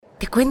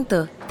Te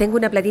cuento, tengo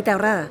una platita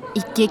ahorrada.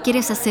 ¿Y qué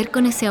quieres hacer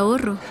con ese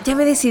ahorro? Ya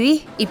me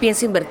decidí y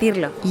pienso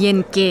invertirlo. ¿Y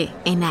en qué?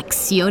 ¿En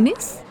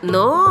acciones?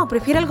 No,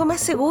 prefiero algo más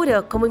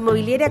seguro, como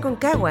Inmobiliaria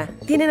Aconcagua.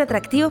 Tienen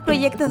atractivos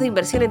proyectos de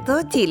inversión en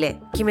todo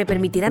Chile que me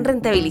permitirán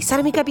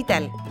rentabilizar mi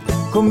capital.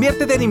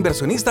 Conviértete en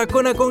inversionista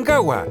con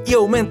Aconcagua y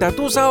aumenta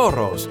tus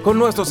ahorros con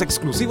nuestros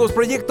exclusivos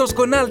proyectos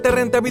con alta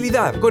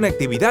rentabilidad,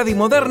 conectividad y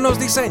modernos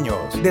diseños.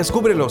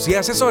 Descúbrelos y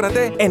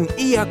asesórate en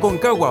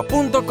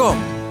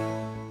iAconcagua.com.